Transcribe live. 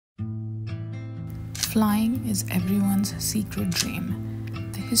Flying is everyone's secret dream.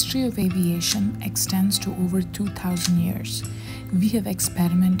 The history of aviation extends to over 2,000 years. We have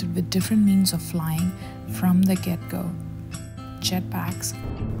experimented with different means of flying from the get-go. Jetpacks,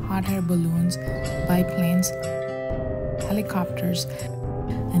 hot air balloons, biplanes, helicopters,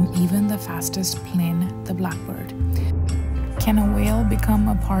 and even the fastest plane, the Blackbird. Can a whale become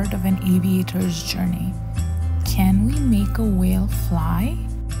a part of an aviator's journey? Can we make a whale fly?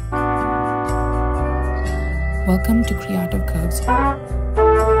 Welcome to Creative Curves,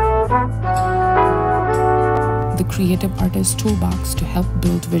 the creative artist's toolbox to help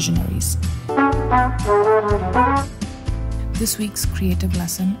build visionaries. This week's creative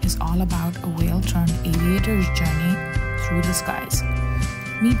lesson is all about a whale-turned-aviator's journey through the skies.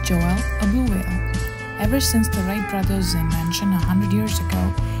 Meet Joel, a blue whale. Ever since the Wright brothers' invention 100 years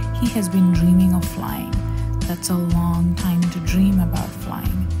ago, he has been dreaming of flying. That's a long time to dream about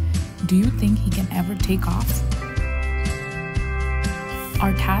flying. Do you think he can ever take off?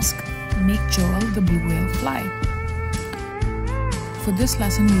 Our task: make Joel the blue whale fly. For this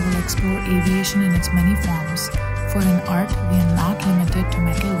lesson, we will explore aviation in its many forms. For in art, we are not limited to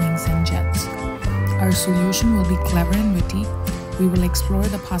metal wings and jets. Our solution will be clever and witty. We will explore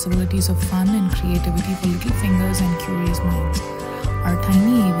the possibilities of fun and creativity for little fingers and curious minds. Our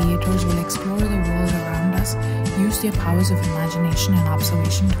tiny aviators will explore the world around us, use their powers of imagination and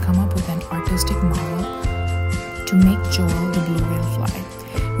observation to come up with an artistic marvel to make Joel the blue whale fly.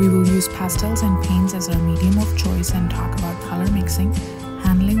 We will use pastels and paints as our medium of choice and talk about color mixing,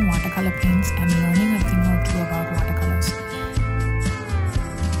 handling watercolor paints, and learning a thing or two about watercolors.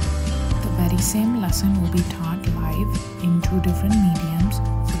 The very same lesson will be taught live in two different mediums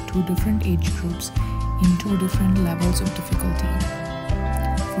for two different age groups in two different levels of difficulty.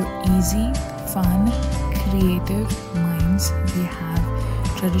 For easy, fun, creative minds, we have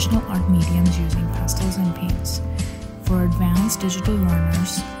traditional art mediums using pastels and paints. For advanced digital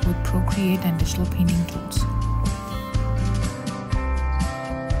learners with Procreate and digital painting tools.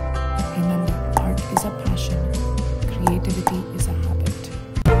 Remember, art is a passion, creativity is a